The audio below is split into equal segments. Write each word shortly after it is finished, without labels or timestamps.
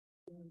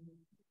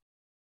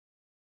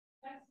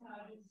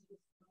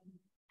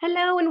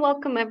Hello and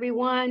welcome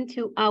everyone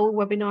to our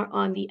webinar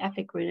on the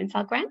EFIC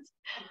Grünenthal grant.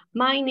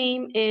 My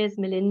name is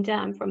Melinda.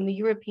 I'm from the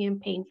European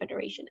Pain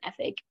Federation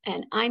EFIC,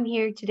 and I'm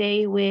here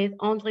today with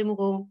André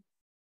Mouraux,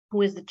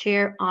 who is the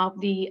chair of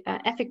the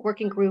EFIC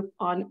working group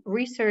on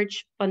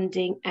research,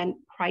 funding and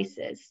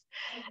prices.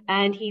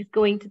 And he's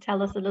going to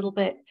tell us a little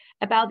bit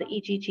about the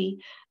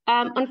EGG.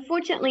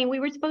 Unfortunately, we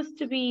were supposed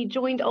to be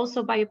joined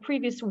also by a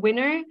previous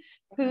winner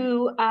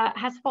who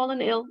has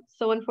fallen ill.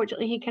 So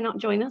unfortunately, he cannot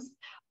join us.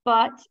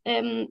 But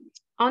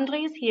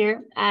André is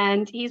here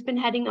and he's been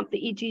heading up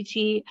the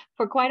EGG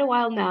for quite a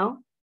while now,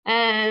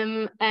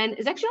 and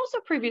is actually also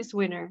a previous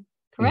winner,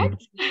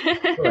 correct?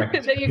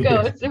 Correct. There you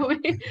go. So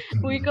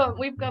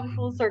we've gone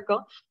full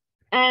circle.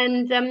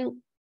 And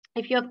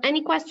if you have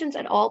any questions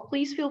at all,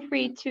 please feel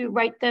free to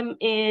write them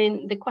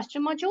in the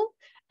question module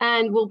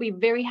and we'll be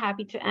very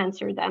happy to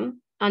answer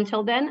them.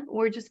 Until then,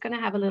 we're just going to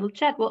have a little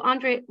chat. Well,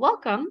 André,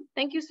 welcome.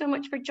 Thank you so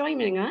much for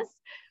joining us.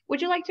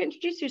 Would you like to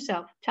introduce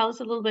yourself? Tell us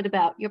a little bit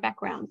about your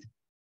background.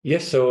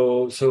 Yes,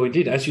 so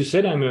indeed, as you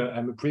said, I'm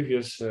a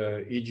previous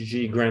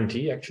EGG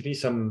grantee, actually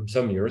some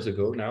years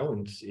ago now,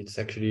 and it's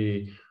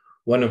actually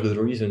one of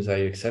the reasons I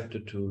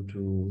accepted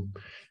to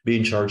be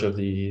in charge of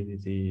this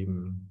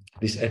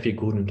EFIC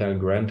Grünenthal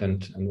grant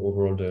and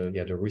overall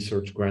the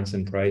research grants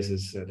and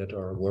prizes that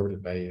are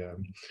awarded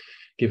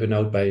given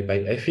out by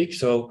EFIC.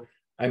 So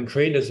I'm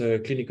trained as a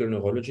clinical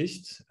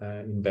neurologist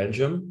in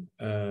Belgium.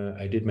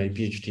 I did my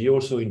PhD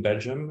also in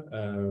Belgium,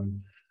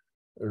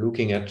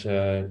 looking at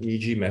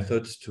EEG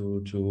methods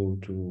to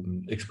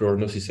explore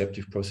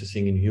nociceptive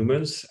processing in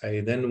humans. I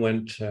then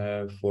went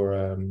for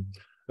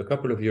a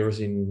couple of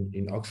years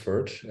in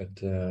Oxford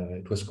at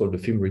it was called the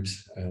Fimrit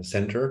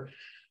Center,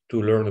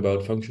 to learn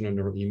about functional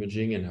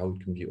neuroimaging and how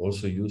it can be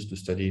also used to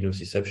study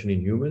nociception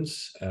in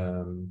humans.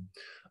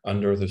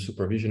 Under the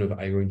supervision of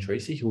Irene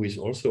Tracy, who is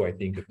also, I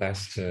think, a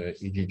past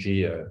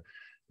EGG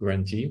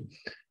grantee.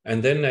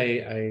 And then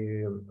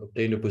I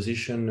obtained a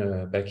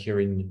position back here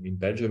in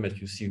Belgium at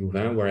UC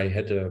Louvain, where I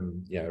had a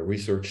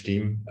research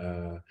team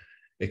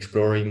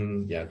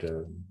exploring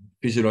the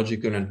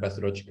physiological and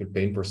pathological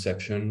pain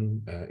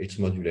perception, its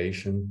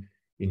modulation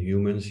in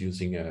humans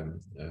using a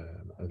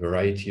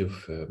variety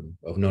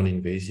of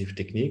non-invasive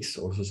techniques,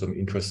 also some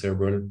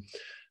intracerebral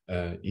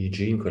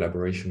EEG in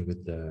collaboration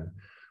with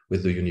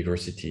the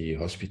university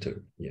hospital.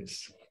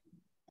 Yes.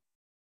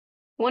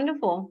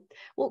 Wonderful.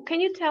 Well,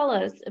 can you tell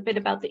us a bit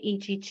about the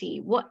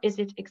EGG? What is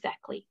it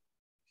exactly?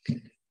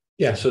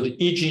 Yeah, so the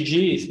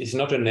EGG is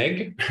not an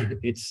egg.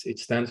 It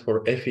stands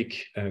for EFIC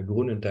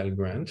Grünenthal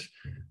grant.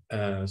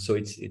 So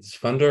it's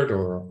funded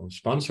or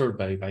sponsored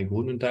by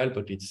Grünenthal,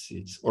 but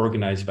it's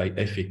organized by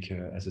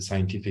EFIC as a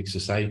scientific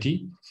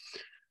society.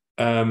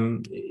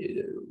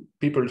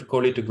 People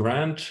call it a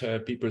grant.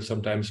 People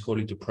sometimes call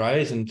it a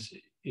prize, and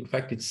in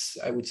fact,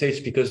 I would say it's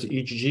because the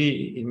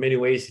EGG, in many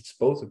ways, it's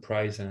both a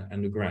prize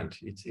and a grant.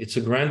 It's a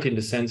grant in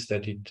the sense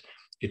that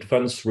it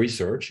funds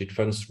research. It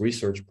funds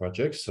research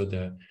projects. So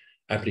the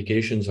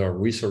applications are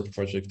research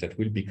projects that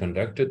will be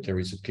conducted. There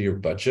is a clear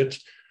budget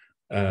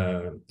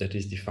that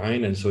is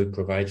defined, and so it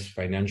provides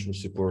financial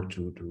support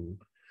to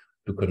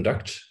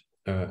conduct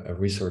a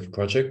research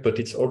project. But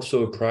it's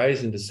also a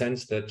prize in the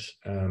sense that,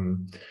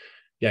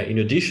 in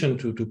addition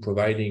to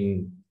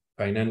providing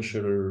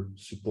financial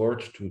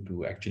support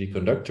to actually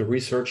conduct the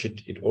research,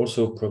 it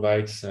also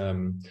provides, I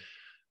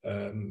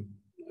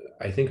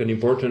think, an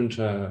important,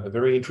 a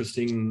very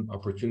interesting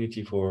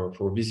opportunity for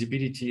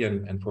visibility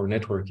and for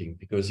networking,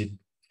 because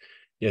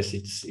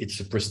it's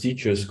a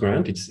prestigious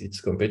grant.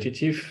 It's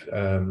competitive.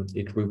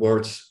 It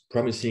rewards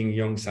promising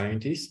young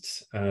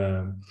scientists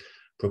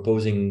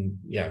proposing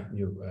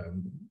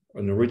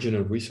an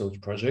original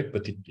research project,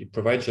 but it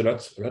provides a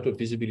lot of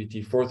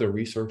visibility for the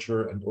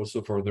researcher and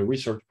also for the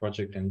research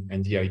project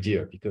and the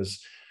idea,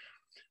 because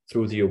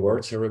through the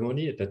award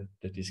ceremony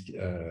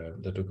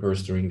that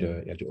occurs during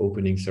the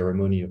opening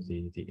ceremony of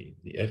the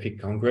EFIC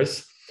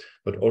Congress,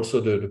 but also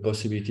the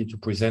possibility to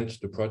present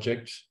the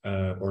project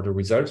or the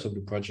results of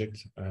the project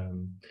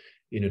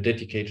in a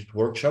dedicated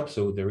workshop.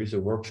 So there is a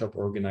workshop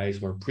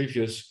organized where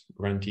previous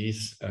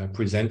grantees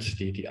present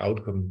the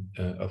outcome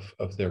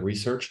of their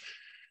research.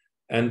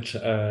 And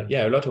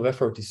a lot of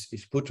effort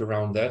is put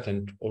around that,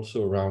 and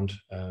also around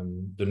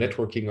the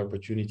networking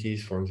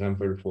opportunities. For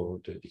example, for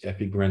the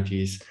EFIC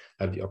grantees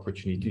have the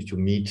opportunity to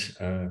meet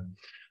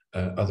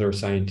other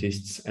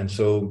scientists. And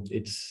so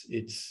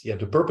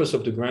the purpose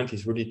of the grant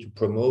is really to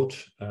promote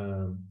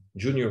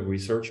junior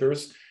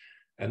researchers,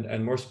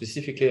 and more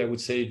specifically, I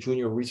would say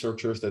junior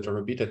researchers that are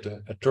a bit at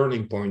a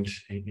turning point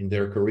in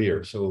their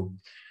career. So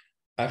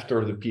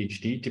after the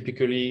PhD,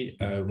 typically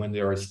when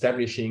they are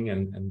establishing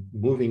and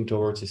moving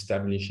towards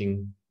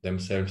establishing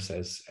themselves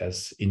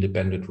as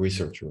independent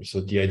researchers.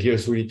 So the idea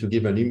is really to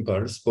give an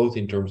impulse, both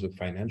in terms of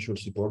financial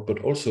support,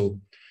 but also,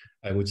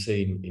 I would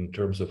say, in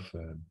terms of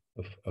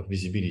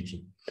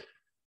visibility.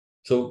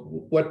 So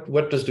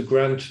what does the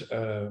grant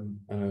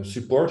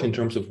support in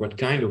terms of what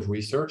kind of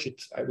research?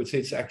 I would say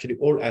it's actually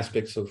all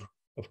aspects of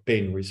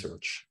pain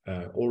research,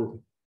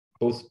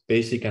 both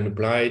basic and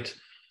applied,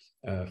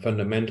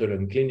 fundamental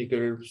and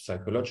clinical,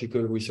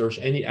 psychological research,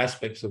 any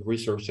aspects of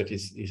research that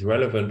is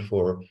relevant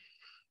for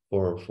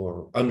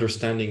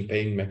understanding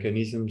pain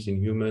mechanisms in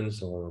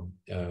humans, or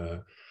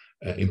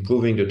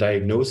improving the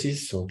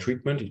diagnosis or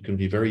treatment. It can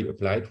be very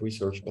applied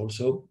research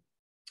also.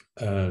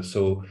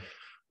 So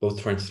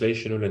both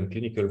translational and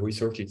clinical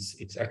research,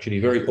 it's actually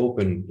very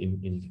open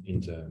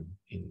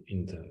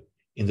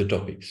in the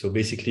topic. So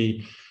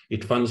basically,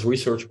 it funds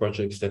research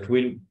projects that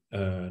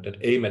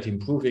aim at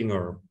improving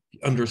our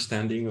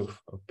understanding of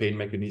pain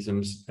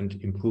mechanisms and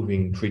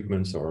improving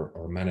treatments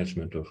or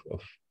management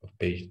of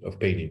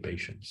pain in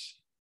patients.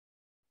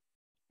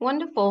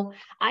 Wonderful.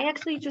 I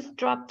actually just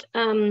dropped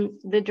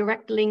the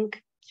direct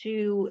link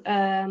to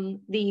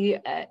the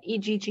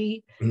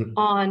EGG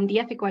on the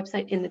EFIC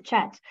website in the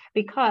chat,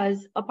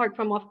 because apart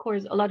from, of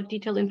course, a lot of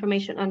detailed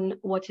information on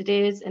what it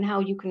is and how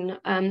you can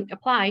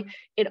apply,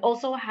 it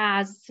also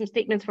has some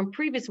statements from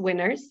previous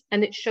winners,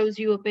 and it shows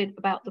you a bit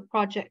about the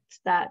projects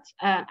that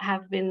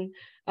have been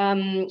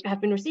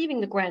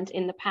receiving the grant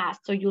in the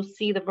past. So you'll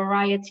see the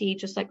variety,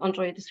 just like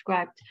André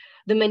described,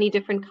 the many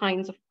different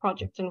kinds of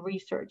projects and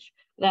research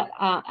that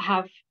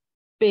have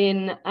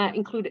been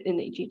included in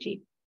the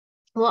EGG.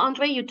 Well,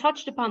 André, you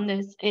touched upon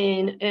this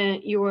in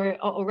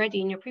already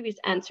in your previous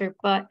answer,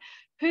 but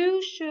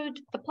who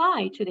should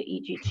apply to the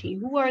EGG?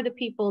 Who are the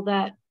people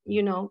that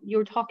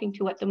you're talking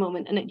to at the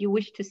moment and that you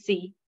wish to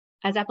see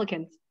as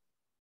applicants?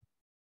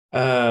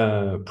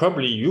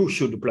 Probably you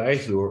should apply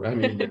to, I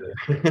mean,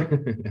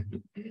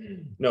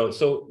 no.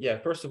 So yeah,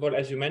 first of all,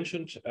 as you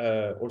mentioned,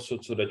 also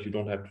so that you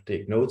don't have to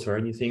take notes or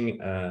anything,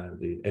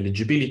 the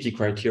eligibility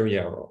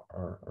criteria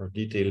are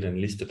detailed and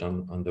listed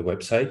on the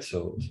website.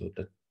 So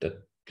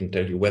that can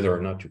tell you whether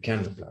or not you can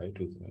apply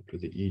to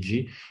the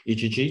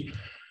EGG.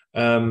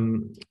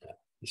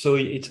 So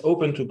it's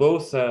open to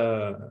both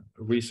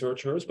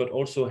researchers, but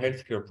also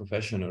healthcare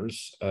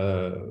professionals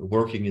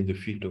working in the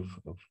field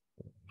of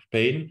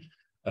pain,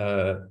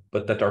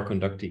 but that are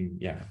conducting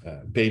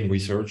pain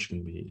research,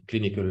 can be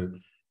clinical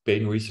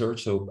pain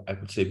research. So I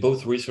would say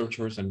both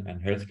researchers and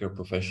healthcare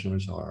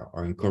professionals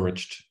are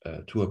encouraged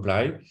to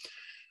apply.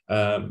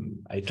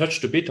 I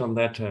touched a bit on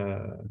that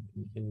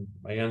in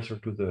my answer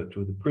to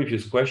the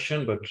previous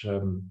question, but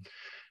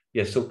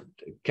so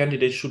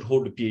candidates should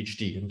hold a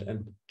PhD,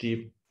 and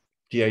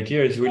the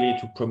idea is really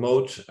to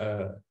promote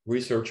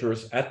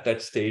researchers at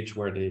that stage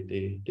where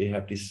they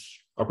have this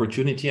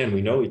opportunity, and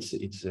we know it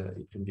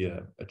can be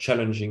a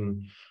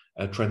challenging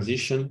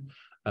transition,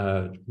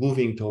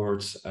 moving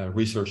towards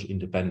research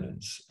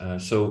independence.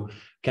 So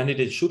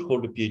candidates should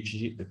hold a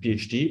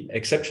PhD.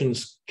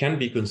 Exceptions can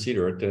be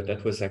considered.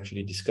 That was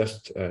actually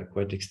discussed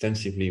quite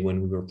extensively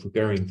when we were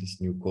preparing this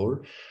new call.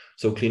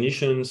 So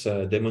clinicians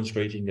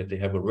demonstrating that they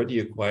have already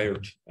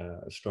acquired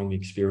strong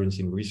experience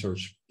in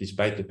research,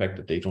 despite the fact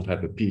that they don't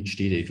have a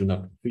PhD, they do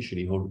not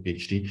officially hold a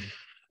PhD,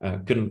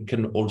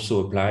 can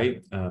also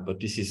apply,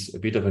 but this is a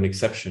bit of an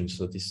exception.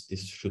 So this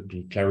should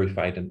be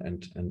clarified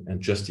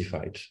and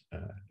justified,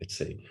 let's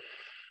say.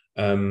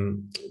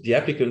 The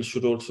applicants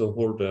should also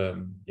hold a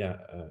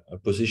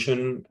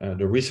position.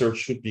 The research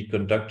should be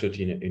conducted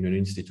in an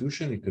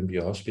institution. It can be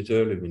a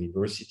hospital, a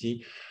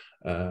university,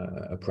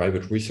 a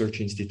private research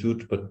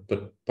institute, but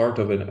part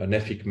of an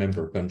EFIC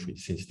member country,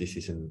 since this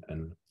is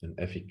an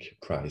EFIC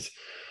prize.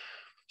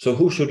 So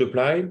who should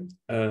apply?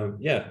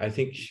 I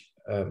think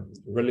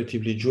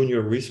relatively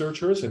junior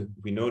researchers, and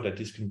we know that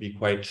this can be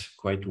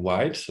quite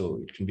wide.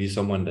 So it can be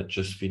someone that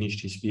just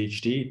finished his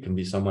PhD. It can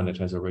be someone that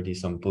has already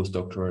some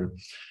postdoctoral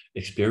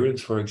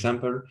experience, for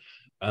example.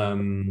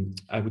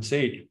 I would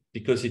say,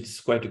 because it's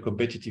quite a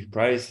competitive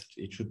prize,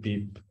 it should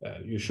be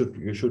you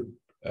should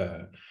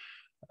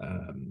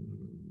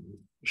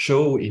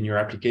show in your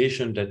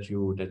application that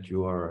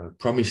you are a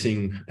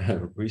promising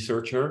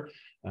researcher.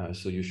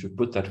 So you should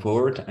put that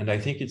forward. And I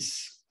think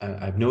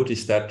I've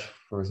noticed that,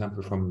 for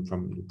example, from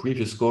the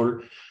previous call,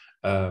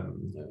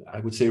 I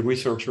would say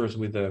researchers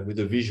with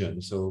a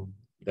vision, so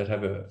that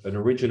have an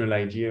original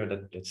idea,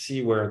 that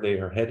see where they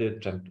are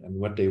headed and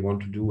what they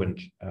want to do. And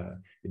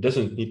it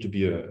doesn't need to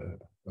be a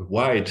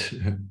wide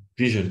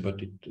vision,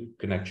 but it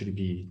can actually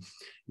be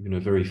even a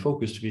very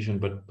focused vision.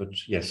 But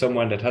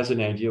someone that has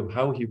an idea of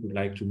how he would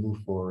like to move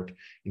forward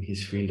in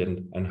his field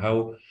and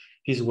how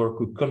his work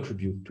could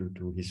contribute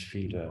to his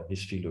field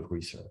of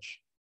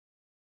research.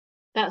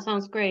 That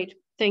sounds great.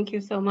 Thank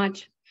you so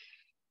much.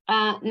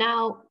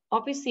 Now,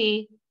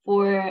 obviously,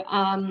 for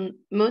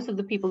most of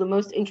the people, the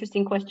most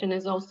interesting question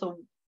is also,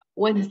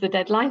 when is the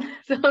deadline?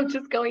 So I'm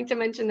just going to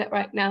mention that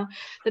right now.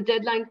 The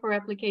deadline for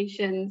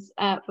applications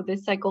for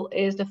this cycle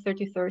is the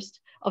 31st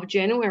of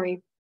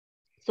January.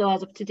 So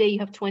as of today, you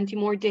have 20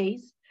 more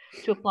days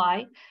to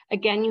apply.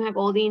 Again, you have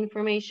all the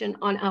information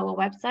on our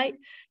website.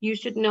 You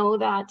should know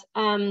that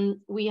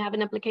we have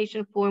an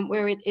application form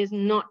where it is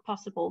not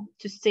possible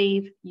to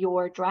save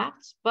your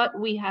drafts, but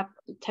we have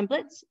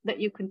templates that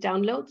you can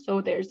download.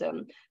 So there's a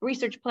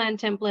research plan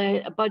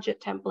template, a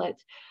budget template.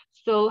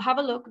 So have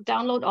a look,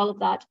 download all of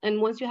that. And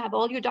once you have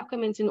all your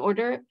documents in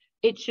order,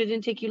 it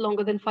shouldn't take you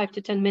longer than 5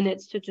 to 10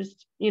 minutes to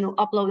just,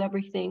 upload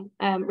everything,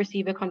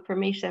 receive a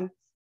confirmation,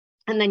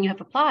 and then you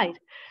have applied.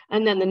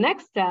 And then the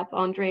next step,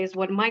 André, is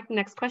what my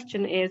next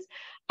question is,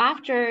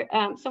 after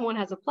someone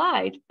has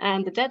applied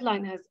and the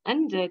deadline has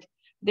ended,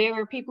 there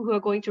are people who are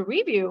going to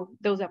review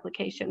those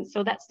applications.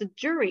 So that's the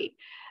jury.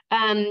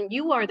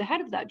 You are the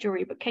head of that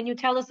jury, but can you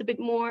tell us a bit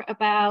more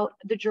about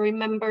the jury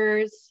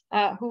members,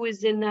 who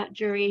is in that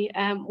jury,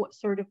 what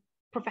sort of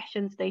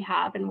professions they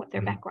have and what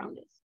their background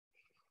is?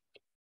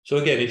 So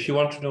again, if you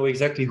want to know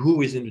exactly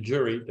who is in the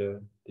jury,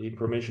 the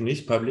information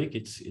is public.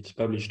 It's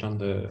published on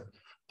the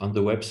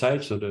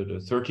website. So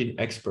the 13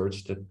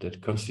 experts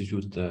that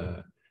constitute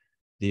the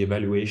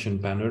evaluation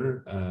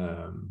panel,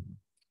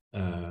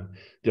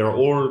 they are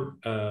all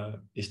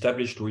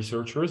established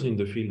researchers in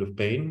the field of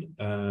pain,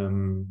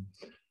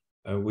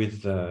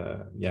 with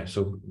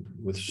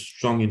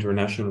strong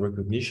international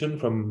recognition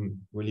from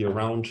really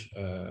around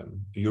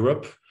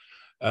Europe,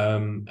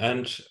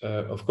 and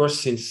of course,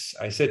 since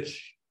I said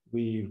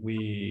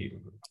we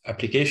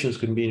applications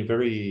can be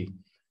very,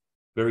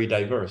 very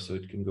diverse. So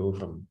it can go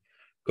from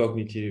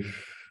cognitive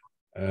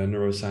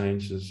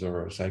neurosciences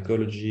or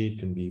psychology. It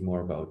can be more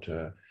about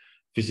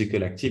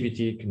physical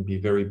activity. It can be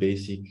very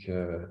basic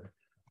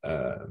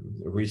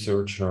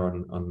research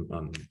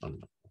on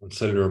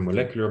cellular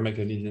molecular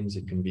mechanisms.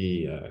 It can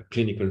be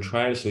clinical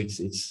trials. So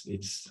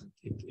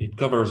it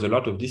covers a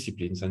lot of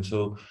disciplines, and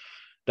so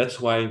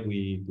that's why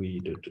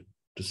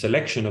the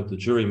selection of the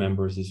jury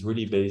members is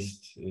really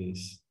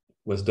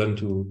was done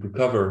to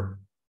cover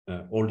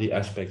all the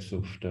aspects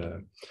of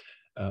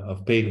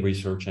pain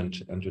research and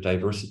the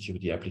diversity of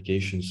the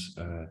applications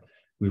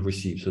we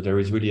receive. So there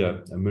is really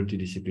a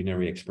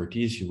multidisciplinary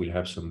expertise. You will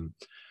have some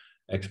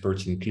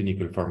experts in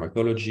clinical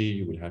pharmacology,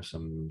 you will have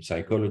some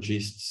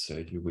psychologists,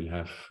 you will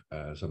have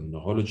some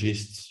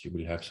neurologists, you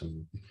will have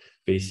some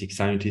basic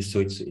scientists. So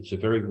it's a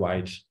very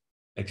wide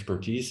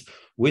expertise,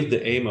 with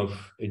the aim of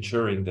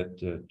ensuring that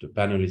the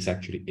panel is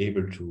actually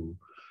able to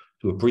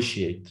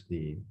appreciate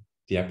the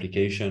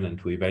application and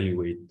to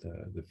evaluate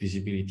the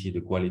feasibility, the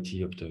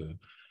quality of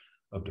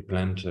the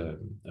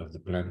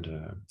planned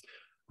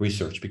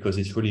research, because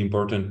it's really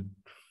important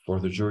for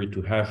the jury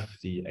to have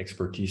the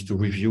expertise to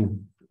review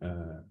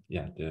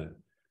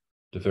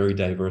the very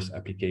diverse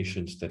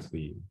applications that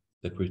we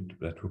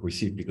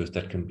receive, because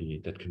that can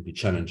be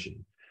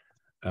challenging.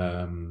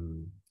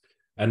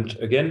 And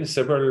again,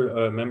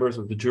 several members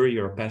of the jury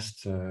are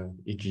past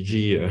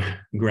EGG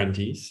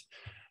grantees,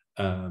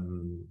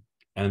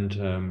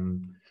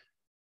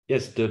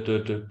 yes,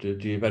 the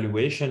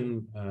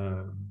evaluation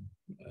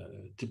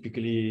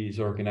typically is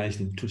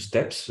organized in 2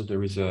 steps. So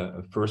there is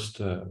a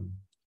first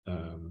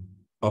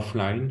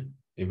offline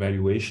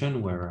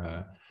evaluation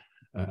where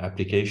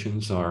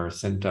applications are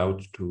sent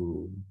out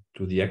to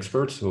the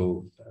experts.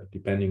 So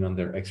depending on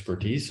their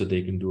expertise, so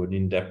they can do an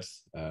in-depth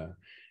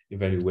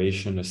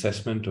evaluation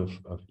assessment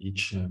of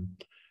each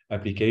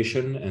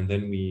application, and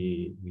then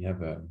we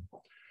have a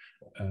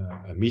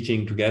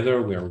meeting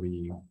together where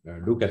we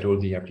look at all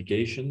the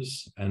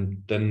applications.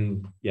 And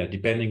then,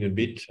 depending a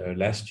bit,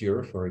 last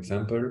year, for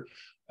example,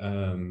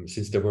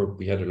 since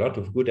we had a lot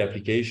of good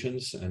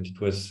applications, and it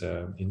was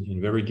in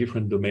very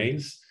different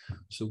domains,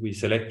 so we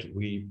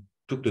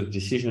took the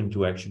decision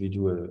to actually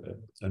do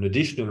an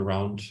additional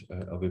round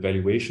of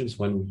evaluations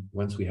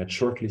once we had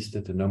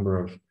shortlisted a number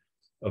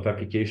of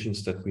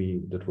applications that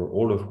were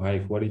all of high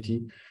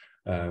quality.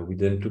 We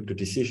then took the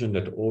decision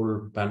that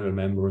all panel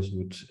members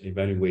would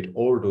evaluate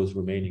all those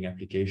remaining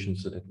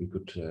applications, so that we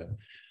could,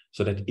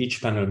 so that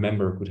each panel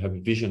member could have a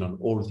vision on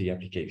all the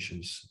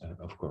applications,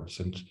 of course.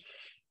 And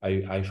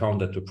I found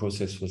that the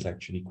process was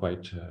actually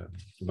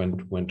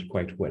went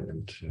quite well,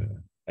 and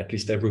at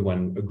least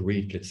everyone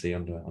agreed, let's say,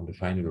 on the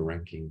final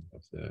ranking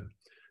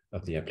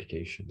of the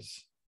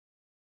applications.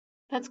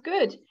 That's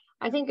good.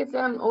 I think it's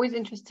always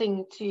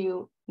interesting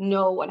to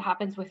know what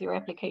happens with your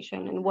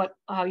application and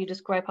how you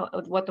describe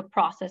what the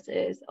process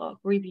is of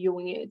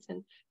reviewing it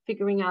and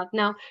figuring out.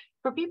 Now,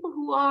 for people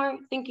who are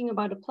thinking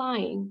about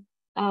applying,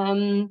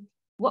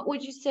 what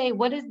would you say?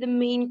 What is the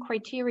main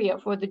criteria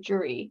for the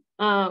jury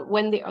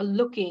when they are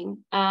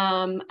looking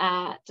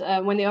at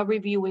when they are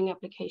reviewing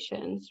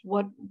applications?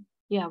 What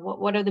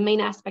are the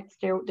main aspects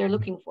they're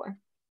looking for?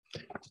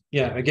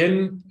 Yeah,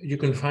 again, you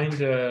can find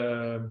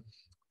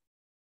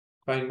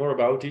more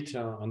about it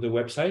on the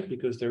website,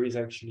 because there is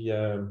actually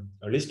a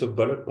list of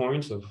bullet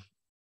points of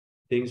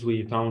things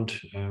we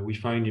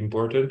find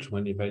important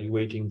when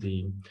evaluating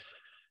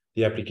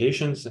the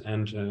applications,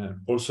 and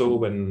also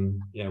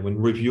when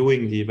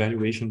reviewing the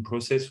evaluation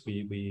process,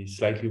 we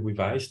slightly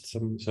revised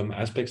some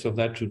aspects of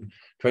that to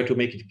try to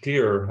make it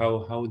clearer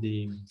how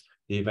the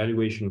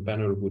evaluation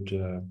panel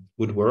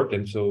would work,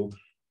 and so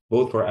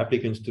both for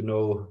applicants to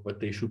know what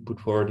they should put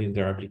forward in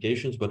their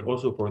applications, but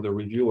also for the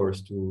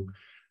reviewers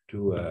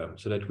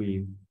so that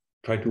we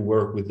try to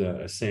work with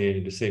the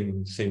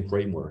same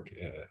framework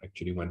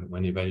actually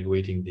when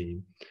evaluating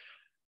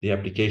the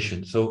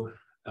application. So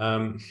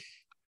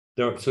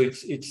so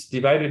it's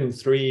divided in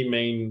 3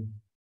 main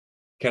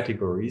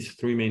categories,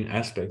 three main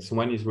aspects.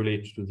 One is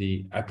related to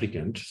the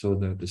applicant, so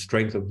the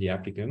strength of the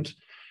applicant.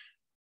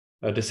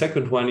 The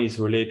second one is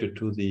related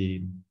to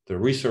the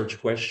research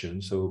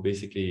question. So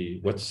basically,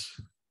 what's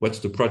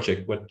the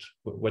project?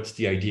 What's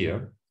the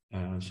idea?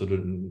 So the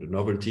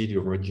novelty, the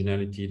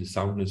originality, the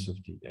soundness of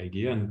the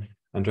idea,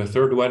 and the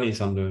third one is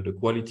on the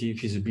quality,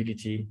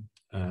 feasibility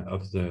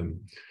of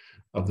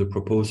the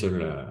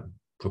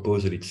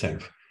proposal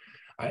itself.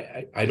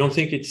 I don't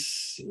think it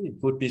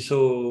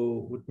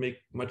would make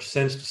much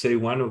sense to say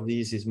one of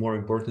these is more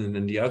important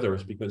than the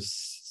others, because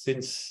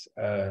since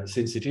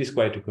it is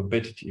quite a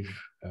competitive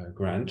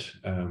grant,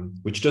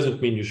 which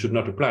doesn't mean you should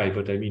not apply,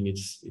 but I mean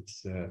it's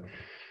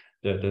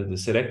the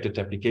selected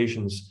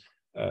applications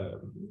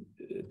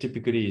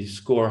typically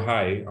score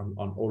high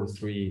on all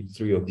three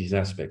of these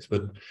aspects.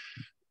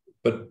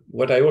 But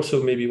what I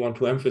also maybe want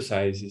to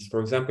emphasize is, for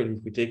example,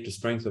 if we take the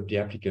strength of the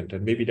applicant,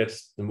 and maybe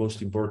that's the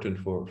most important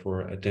for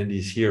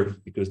attendees here,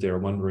 because they are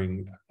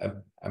wondering,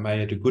 am I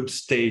at a good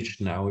stage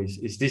now?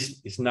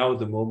 Is now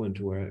the moment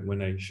when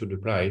I should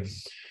apply?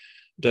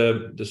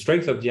 The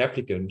strength of the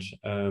applicant,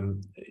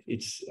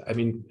 I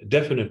mean,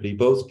 definitely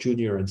both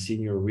junior and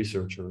senior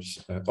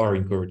researchers are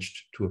encouraged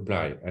to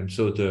apply. And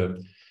so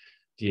the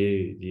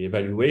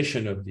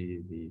evaluation of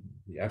the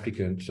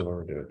applicant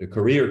or the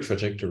career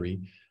trajectory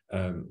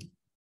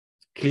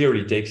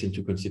clearly takes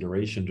into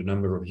consideration the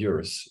number of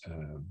years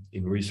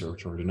in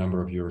research or the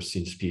number of years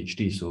since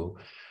PhD. So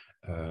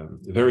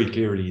very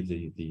clearly,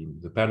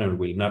 the panel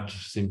will not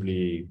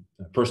simply,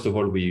 first of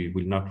all, we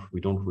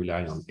don't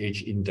rely on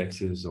age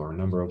indexes or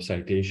number of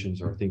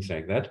citations or things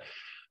like that.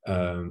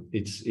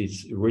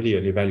 It's really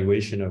an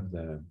evaluation of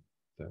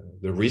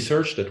the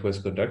research that was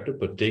conducted,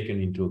 but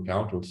taken into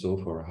account also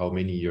for how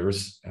many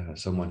years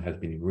someone has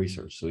been in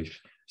research. So if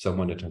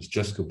someone that has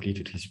just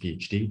completed his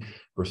PhD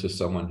versus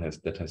someone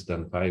that has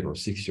done 5 or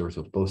 6 years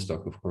of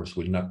postdoc, of course,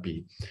 will not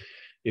be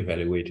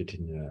evaluated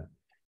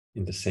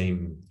in the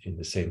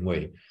same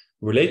way.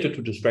 Related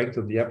to the strength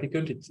of the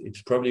applicant,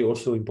 it's probably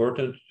also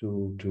important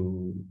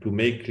to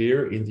make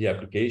clear in the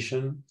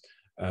application.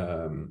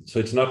 So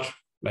it's not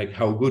like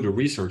how good a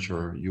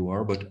researcher you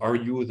are, but are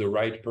you the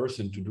right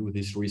person to do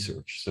this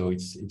research? So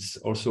it's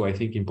also, I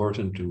think,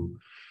 important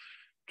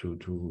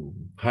to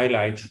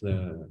highlight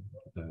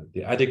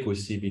the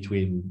adequacy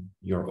between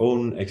your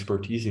own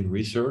expertise in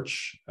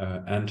research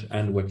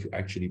and what you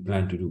actually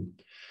plan to do.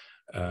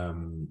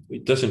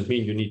 It doesn't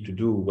mean you need to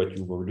do what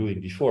you were doing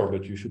before,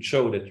 but you should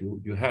show that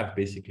you have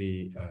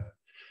basically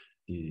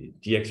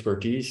the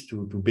expertise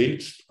to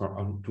build,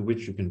 or to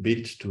which you can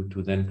build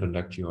to then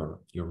conduct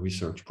your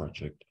research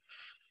project.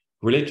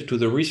 Related to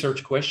the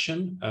research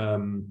question,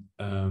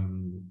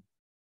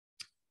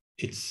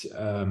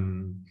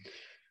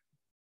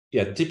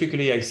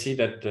 typically I see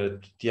that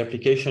the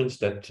applications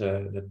that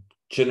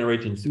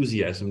generate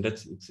enthusiasm,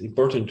 it's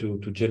important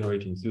to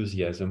generate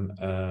enthusiasm.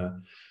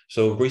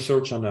 So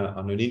research on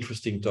an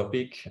interesting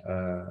topic,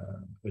 a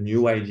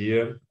new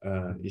idea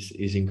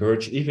is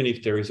encouraged, even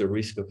if there is a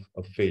risk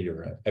of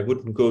failure. I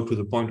wouldn't go to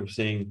the point of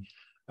saying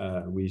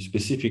we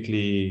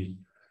specifically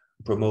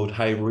promote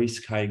high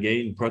risk, high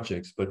gain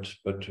projects, but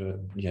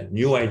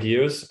new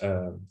ideas,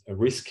 a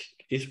risk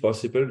is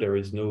possible. There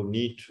is no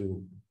need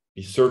to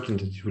be certain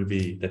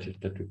that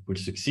it will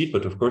succeed,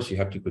 but of course you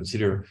have to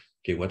consider,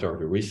 okay, what are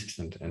the risks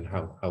and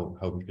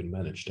how we can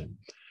manage them.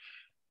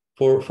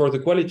 For the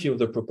quality of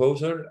the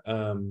proposal,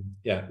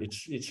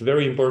 it's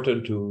very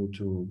important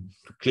to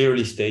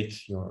clearly state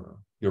your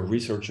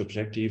research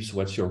objectives.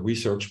 What's your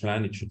research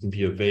plan? It shouldn't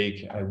be a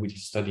vague, I will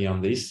study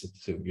on this.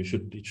 It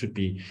should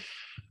be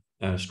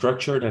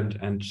structured,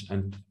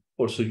 and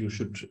also you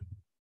should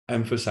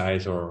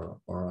emphasize or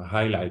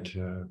highlight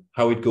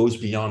how it goes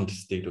beyond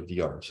state of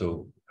the art.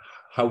 So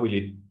how will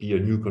it be a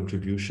new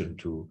contribution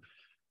to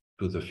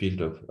the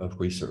field of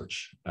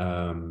research?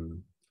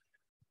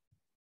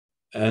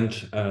 And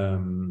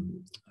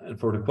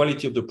for the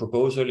quality of the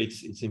proposal,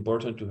 it's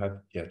important to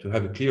have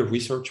a clear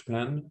research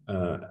plan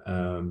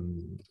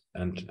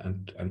and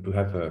to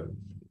have a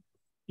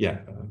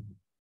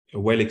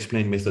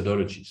well-explained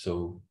methodology.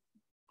 So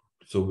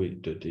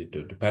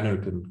the panel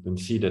can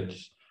see that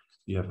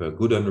you have a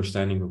good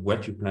understanding of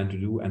what you plan to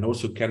do, and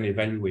also can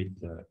evaluate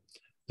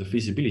the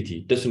feasibility.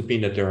 It doesn't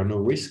mean that there are no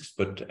risks,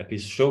 but at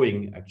least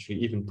showing, actually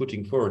even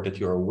putting forward that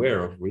you're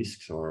aware of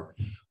risks or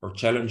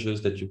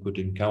challenges that you could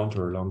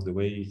encounter along the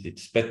way.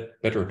 It's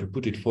better to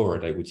put it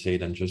forward, I would say,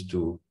 than just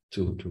to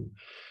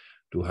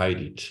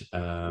hide it.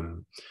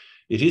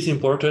 It is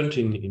important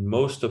in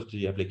most of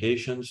the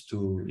applications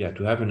to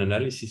have an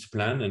analysis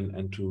plan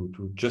and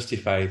to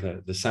justify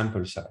the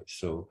sample size.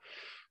 So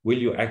will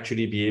you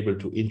actually be able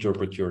to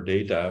interpret your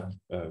data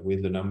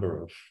with the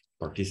number of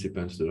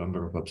participants, the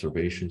number of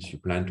observations you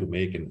plan to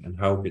make, and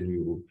how can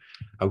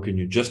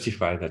you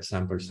justify that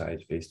sample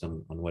size based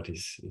on what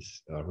is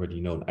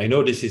already known? I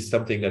know this is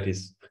something that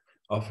is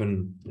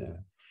often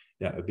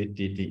a bit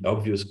the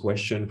obvious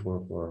question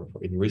for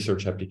in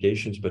research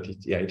applications, but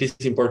it is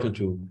important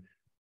to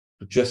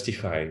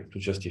justify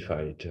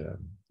it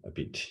a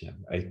bit.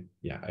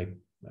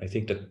 I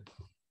think that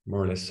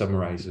more or less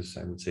summarizes,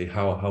 I would say,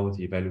 how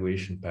the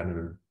evaluation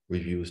panel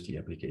reviews the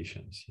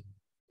applications.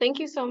 Thank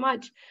you so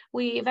much.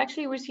 We've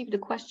actually received a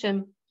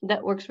question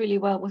that works really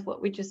well with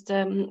what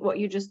what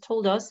you just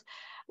told us,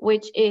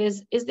 which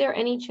is there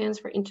any chance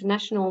for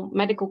international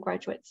medical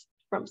graduates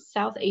from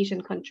South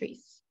Asian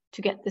countries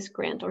to get this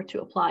grant or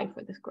to apply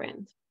for this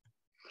grant?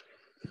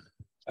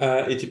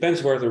 It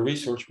depends where the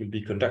research will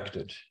be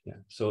conducted. Yeah.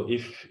 So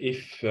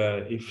if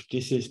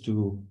this is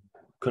to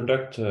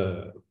conduct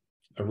a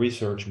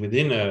research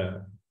within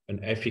an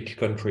EFIC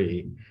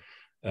country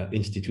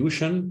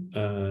institution,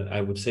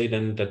 I would say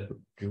then that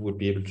you would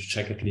be able to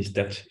check at least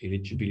that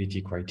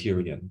eligibility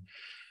criterion.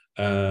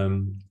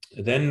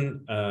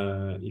 Then,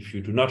 if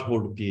you do not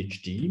hold a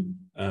PhD,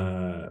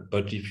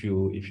 but if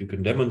you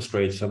can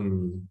demonstrate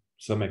some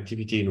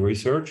activity in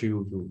research,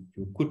 you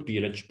could be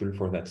eligible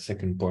for that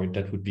second point.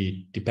 That would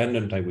be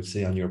dependent, I would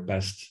say, on your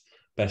past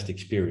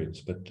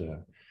experience, but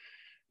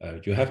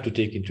you have to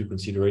take into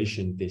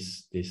consideration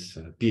this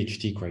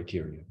PhD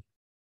criteria.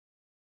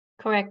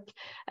 Correct.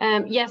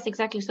 Yes,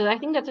 exactly. So I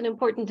think that's an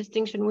important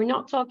distinction. We're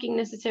not talking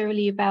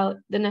necessarily about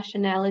the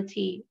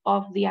nationality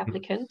of the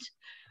applicant.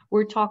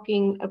 We're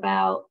talking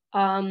about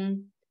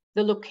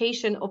the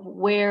location of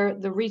where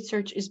the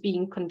research is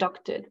being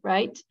conducted,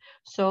 right?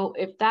 So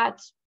if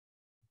that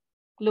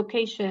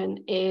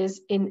location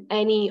is in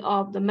any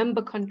of the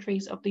member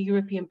countries of the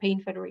European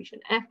Pain Federation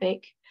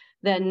EFIC,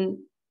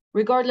 then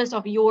regardless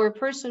of your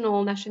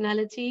personal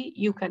nationality,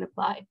 you can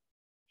apply.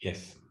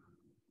 Yes.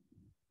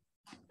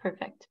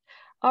 Perfect.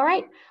 All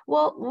right.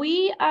 Well,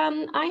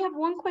 I have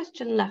one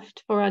question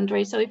left for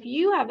André. So if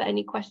you have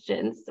any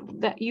questions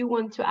that you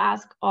want to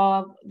ask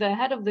of the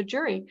head of the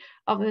jury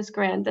of this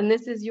grant, then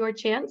this is your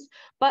chance.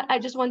 But I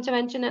just want to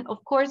mention that,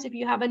 of course, if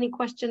you have any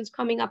questions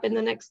coming up in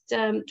the next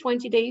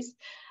 20 days,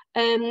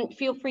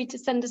 feel free to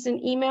send us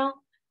an email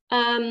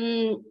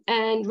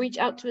and reach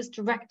out to us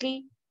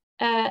directly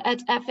at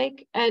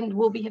EFIC, and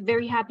we'll be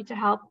very happy to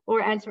help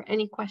or answer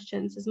any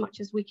questions as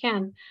much as we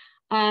can.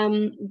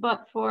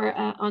 But for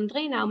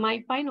André now,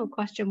 my final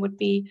question would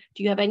be,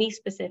 do you have any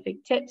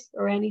specific tips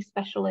or any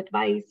special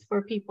advice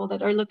for people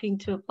that are looking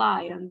to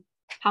apply and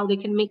how they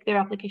can make their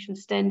application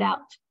stand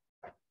out?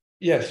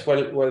 Yes,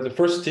 well, the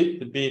first tip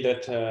would be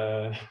that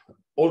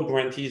all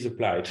grantees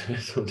applied.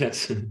 So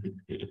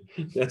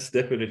that's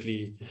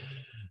definitely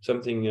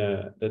something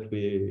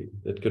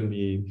that can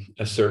be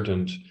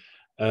ascertained.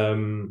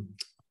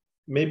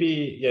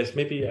 Maybe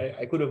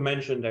I could have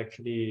mentioned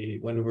actually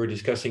when we were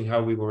discussing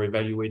how we were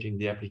evaluating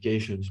the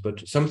applications,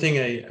 but something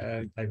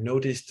I've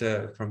noticed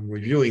from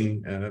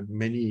reviewing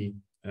many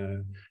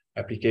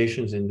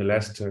applications in the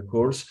last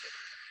course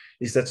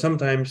is that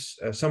sometimes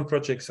some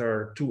projects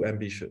are too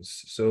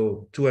ambitious.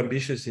 So too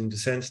ambitious in the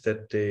sense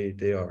that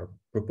they are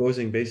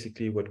proposing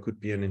basically what could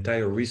be an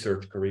entire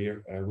research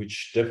career,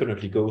 which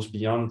definitely goes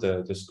beyond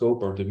the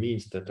scope or the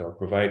means that are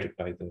provided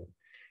by the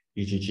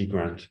EGG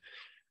grant.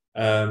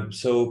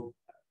 So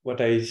what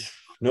I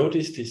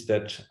noticed is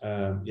that,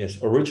 yes,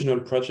 original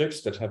projects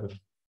that have a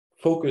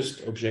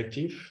focused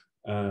objective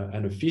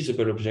and a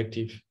feasible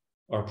objective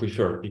are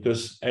preferred,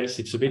 because else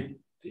it's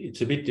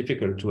a bit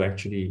difficult to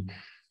actually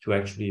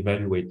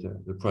evaluate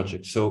the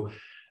project. So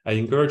I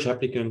encourage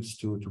applicants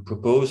to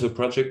propose a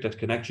project that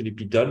can actually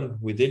be done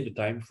within the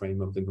time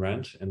frame of the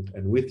grant and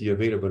with the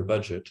available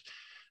budget,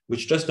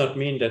 which does not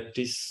mean that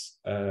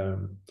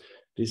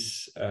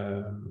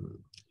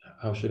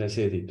how should I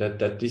say it,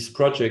 that this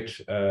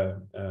project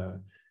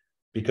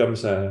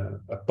becomes a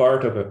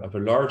part of a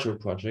larger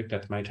project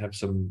that might have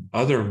some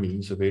other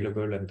means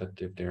available, and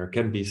that there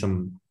can be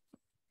some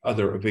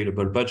other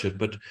available budget.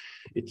 But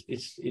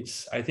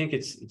I think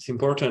it's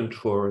important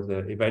for the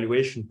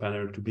evaluation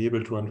panel to be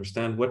able to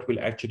understand what will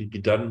actually be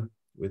done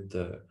with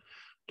the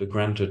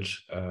granted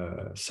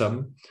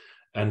sum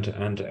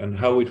and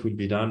how it will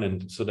be done,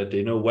 and so that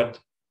they know what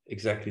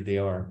exactly they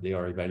are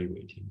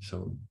evaluating.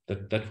 So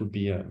that would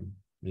be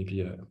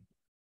maybe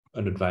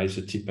an advice,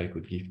 a tip I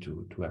could give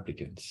to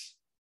applicants.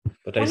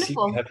 But wonderful. I see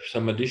we have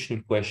some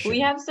additional questions.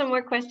 We have some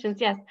more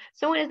questions, yes.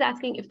 Someone is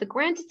asking, if the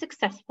grant is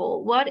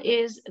successful, what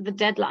is the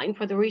deadline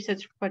for the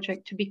research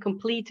project to be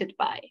completed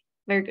by?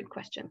 Very good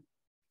question.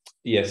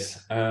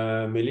 Yes,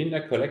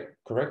 Melinda,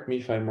 correct me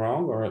if I'm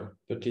wrong,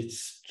 but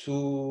it's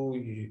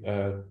 2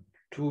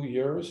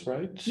 years,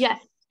 right? Yes,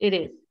 it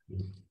is.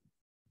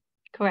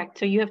 Correct.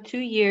 So you have 2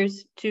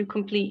 years to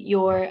complete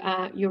your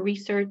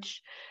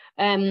research,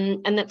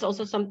 and that's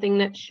also something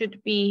that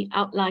should be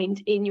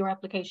outlined in your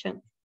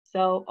application.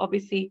 So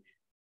obviously,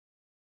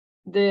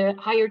 there's a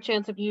higher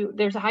chance of you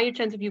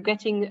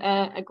getting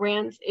a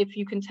grant if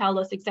you can tell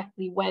us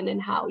exactly when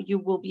and how you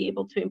will be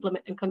able to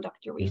implement and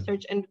conduct your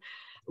research, and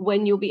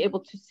when you'll be able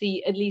to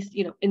see at least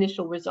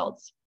initial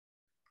results.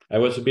 I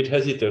was a bit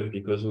hesitant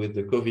because with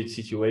the COVID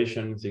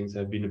situation, things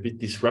have been a bit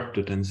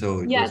disrupted, and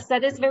so yes,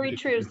 that is very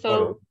true.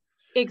 So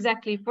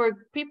exactly,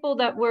 for people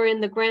that were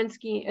in the grant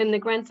scheme, in the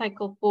grant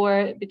cycle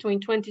for between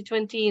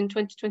 2020 and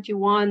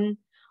 2021,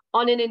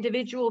 on an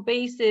individual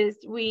basis,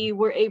 we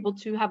were able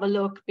to have a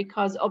look,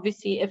 because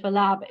obviously if a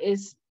lab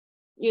is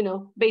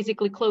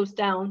basically closed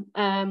down,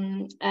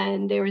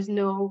 and there is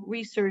no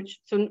research,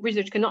 so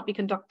research cannot be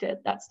conducted.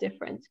 That's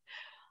different.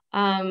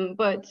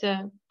 But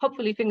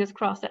hopefully, fingers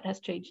crossed, that has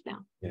changed now.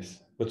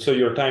 Yes, but so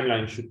your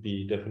timeline should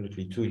be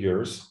definitely 2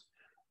 years.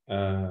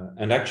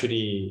 And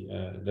actually,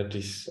 that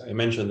is, I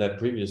mentioned that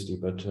previously,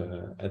 but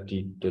at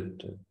the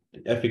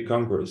EFIC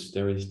Congress,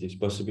 there is this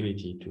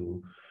possibility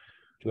to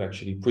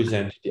actually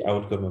present the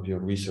outcome of your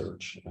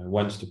research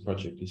once the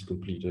project is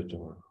completed,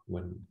 or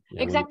when.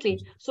 Yeah, exactly.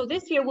 So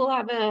this year we'll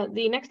have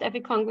the next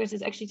EFIC Congress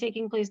is actually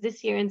taking place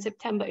this year in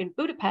September in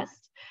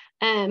Budapest.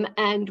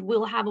 And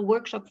we'll have a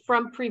workshop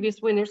from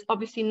previous winners,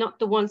 obviously not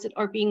the ones that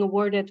are being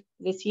awarded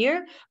this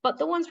year, but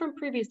the ones from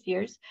previous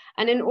years.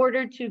 And in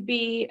order to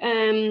be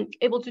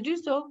able to do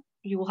so,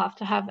 you will have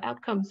to have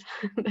outcomes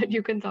that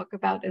you can talk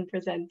about and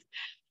present.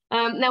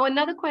 Now,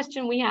 another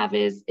question we have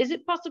is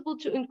it possible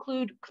to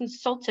include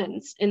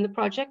consultants in the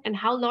project, and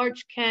how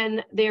large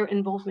can their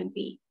involvement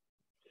be?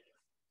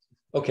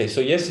 Okay,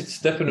 so yes,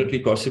 it's definitely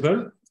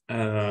possible.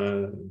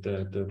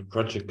 The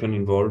project can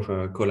involve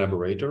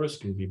collaborators,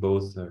 can be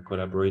both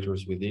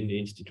collaborators within the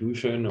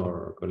institution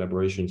or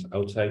collaborations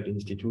outside the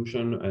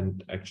institution,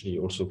 and actually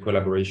also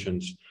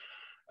collaborations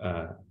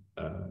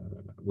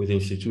with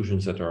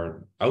institutions that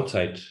are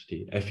outside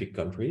the EFIC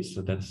countries.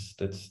 So this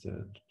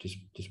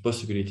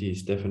possibility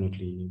is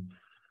definitely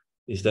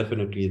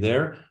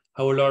there.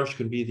 How large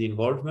can be the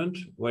involvement?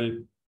 Well,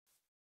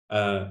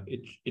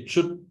 it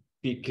should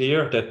be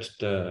clear that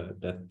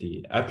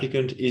the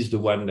applicant is the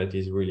one that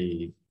is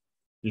really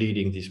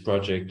leading this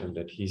project, and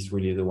that he's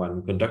really the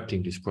one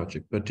conducting this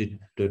project. But the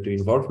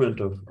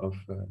involvement of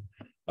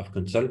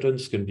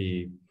consultants can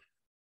be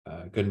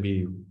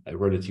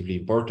relatively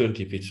important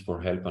if it's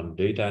for help on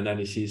data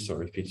analysis,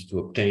 or if it's to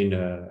obtain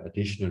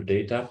additional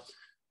data.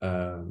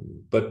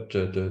 But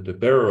the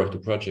bearer of the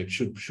project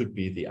should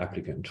be the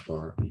applicant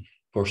for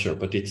sure.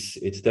 But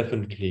it's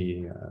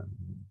definitely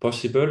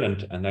possible,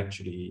 and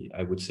actually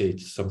I would say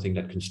it's something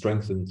that can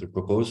strengthen the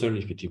proposal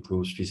if it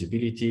improves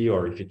feasibility,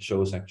 or if it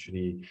shows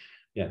actually,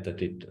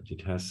 that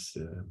it has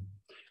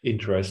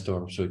interest,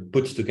 or so it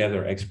puts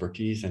together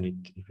expertise, and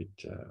if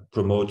it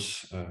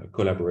promotes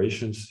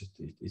collaborations,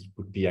 it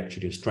would be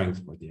actually a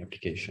strength for the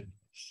application.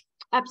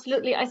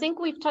 Absolutely. I think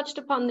we've touched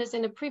upon this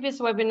in a previous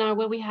webinar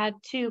where we had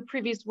 2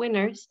 previous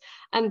winners,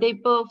 and they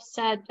both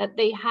said that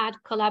they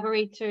had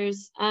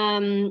collaborators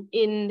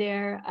in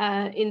their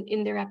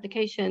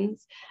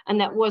applications,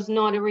 and that was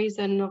not a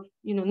reason of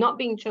not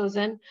being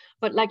chosen.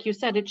 But like you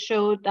said, it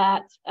showed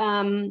that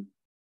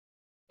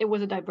it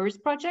was a diverse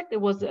project.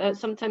 It was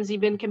sometimes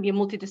even can be a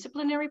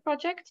multidisciplinary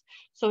project.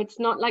 So it's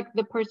not like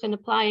the person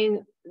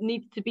applying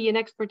needs to be an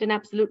expert in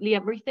absolutely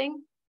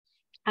everything.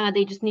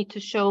 They just need to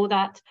show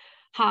that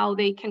how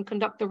they can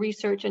conduct the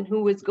research and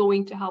who is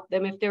going to help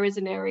them if there is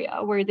an area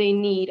where they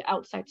need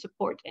outside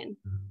support in.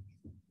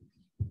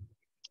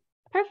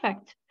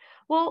 Perfect.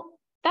 Well,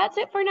 that's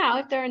it for now.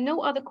 If there are no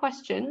other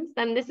questions,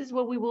 then this is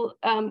where we will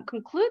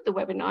conclude the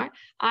webinar.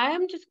 I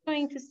am just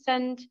going to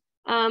send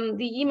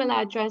the email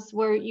address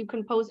where you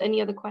can post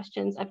any other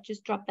questions. I've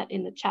just dropped that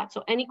in the chat.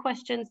 So any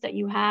questions that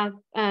you have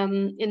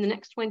in the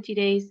next 20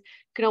 days,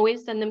 you can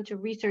always send them to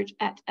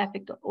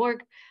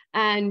research@efic.org,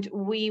 and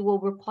we will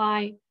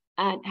reply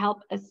and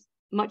help as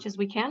much as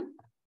we can.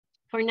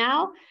 For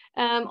now,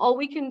 all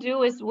we can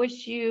do is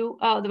wish you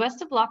the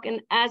best of luck.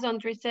 And as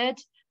André said,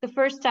 the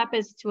first step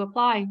is to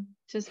apply.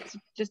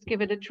 Just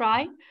give it a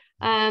try.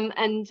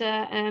 And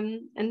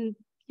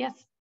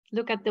yes,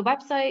 look at the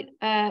website,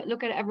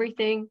 look at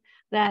everything,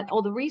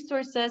 all the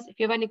resources. If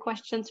you have any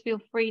questions, feel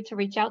free to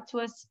reach out to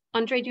us.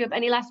 André, do you have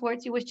any last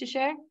words you wish to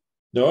share?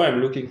 No,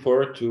 I'm looking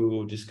forward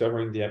to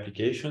discovering the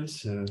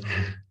applications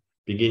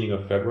beginning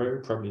of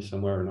February, probably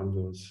somewhere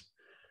along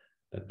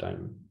that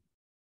time.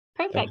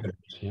 Perfect.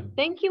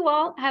 Thank you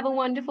all. Have a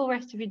wonderful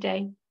rest of your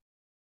day.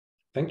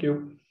 Thank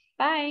you.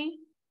 Bye.